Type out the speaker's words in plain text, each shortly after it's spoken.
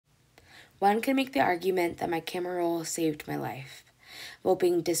One could make the argument that my Camara Roll saved my life. While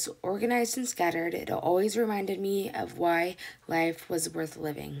being disorganized and scattered, it always reminded me of why life was worth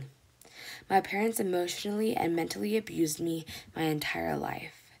living. My parents emotionally and mentally abused me my entire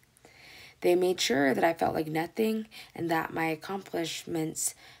life. They made sure that I felt like nothing and that my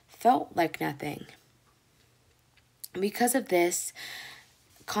accomplishments felt like nothing. Because of this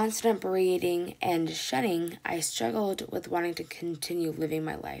constant berating and shunning, I struggled with wanting to continue living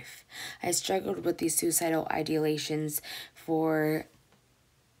my life. I struggled with these suicidal ideations for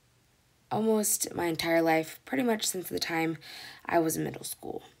almost my entire life, pretty much since the time I was in middle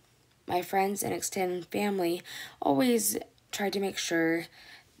school. My friends and extended family always tried to make sure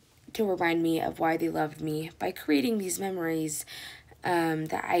to remind me of why they loved me by creating these memories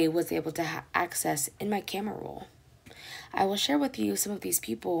that I was able to access in my Camara Roll. I will share with you some of these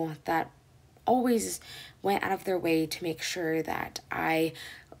people that always went out of their way to make sure that I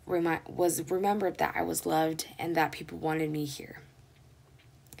was remembered that I was loved and that people wanted me here.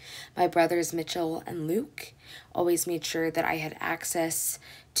 My brothers Mitchell and Luke always made sure that I had access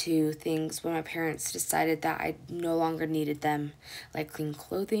to things when my parents decided that I no longer needed them, like clean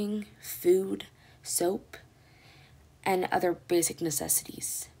clothing, food, soap, and other basic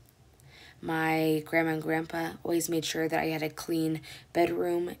necessities. My grandma and grandpa always made sure that I had a clean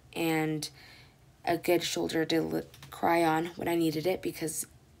bedroom and a good shoulder to cry on when I needed it, because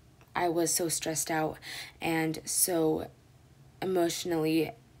I was so stressed out and so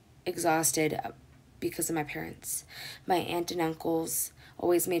emotionally exhausted because of my parents. My aunt and uncles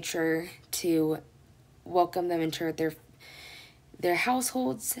always made sure to welcome them into their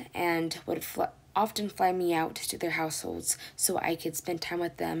households and would often fly me out to their households so I could spend time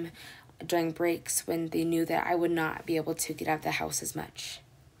with them during breaks when they knew that I would not be able to get out of the house as much.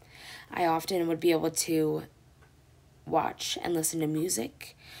 I often would be able to watch and listen to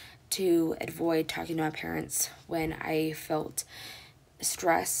music to avoid talking to my parents when I felt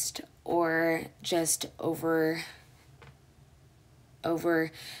stressed or just over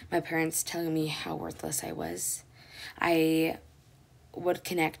my parents telling me how worthless I was. I would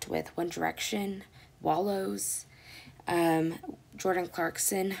connect with One Direction, Wallows. Jordan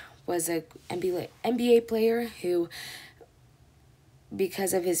Clarkson was a NBA player who,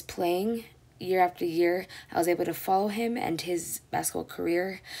 because of his playing year after year, I was able to follow him and his basketball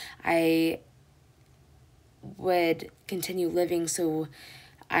career. I would continue living so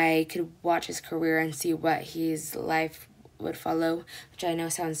I could watch his career and see what his life would follow, which I know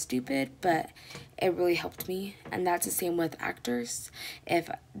sounds stupid, but it really helped me. And that's the same with actors. If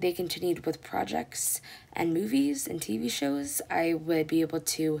they continued with projects and movies and TV shows, I would be able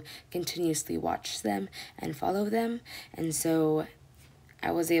to continuously watch them and follow them. And so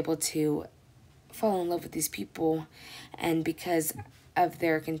I was able to fall in love with these people, and because of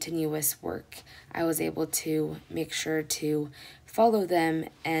their continuous work, I was able to make sure to follow them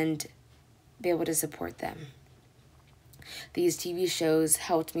and be able to support them. These TV shows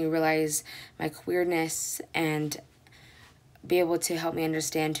helped me realize my queerness and be able to help me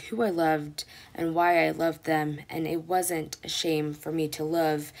understand who I loved and why I loved them, and it wasn't a shame for me to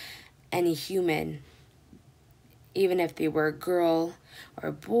love any human, even if they were a girl or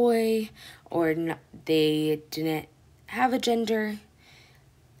a boy, or they didn't have a gender,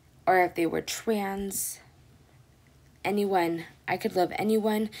 or if they were trans. Anyone, I could love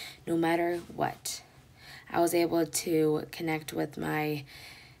anyone no matter what. I was able to connect with my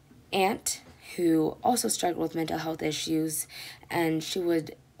aunt, who also struggled with mental health issues, and she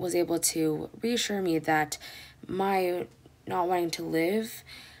was able to reassure me that my not wanting to live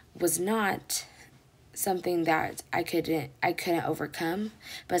was not something that I couldn't overcome,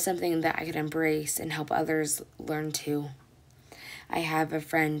 but something that I could embrace and help others learn too. I have a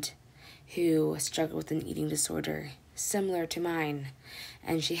friend who struggled with an eating disorder similar to mine,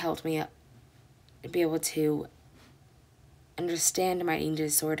 and she helped me be able to understand my eating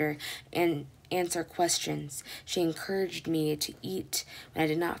disorder and answer questions. She encouraged me to eat when I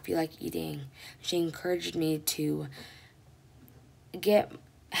did not feel like eating. She encouraged me to get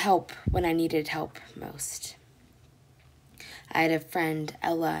help when I needed help most. I had a friend,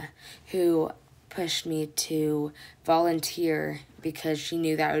 Ella, who pushed me to volunteer because she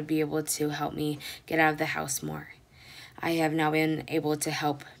knew that would be able to help me get out of the house more. I have now been able to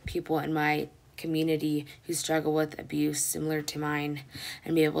help people in my community who struggle with abuse similar to mine,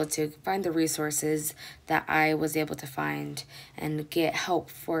 and be able to find the resources that I was able to find and get help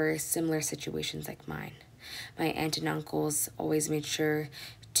for similar situations like mine. My aunt and uncles always made sure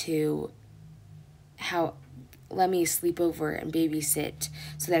to let me sleep over and babysit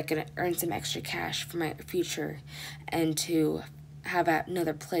so that I could earn some extra cash for my future, and to have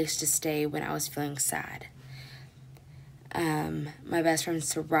another place to stay when I was feeling sad. My best friend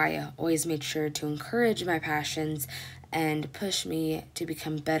Soraya always made sure to encourage my passions and push me to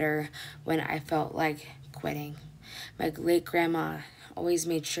become better when I felt like quitting. My late grandma always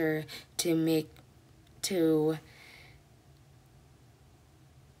made sure to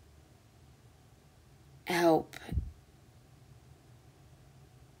help.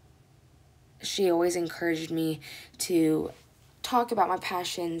 She always encouraged me to talk about my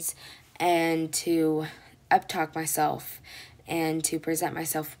passions and to uptalk myself and to present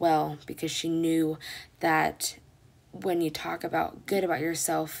myself well, because she knew that when you talk about good about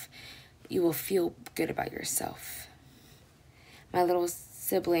yourself, you will feel good about yourself. My little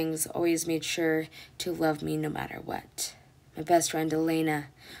siblings always made sure to love me no matter what. My best friend Elena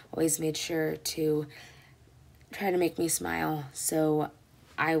always made sure to try to make me smile so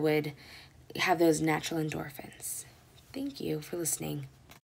I would have those natural endorphins. Thank you for listening.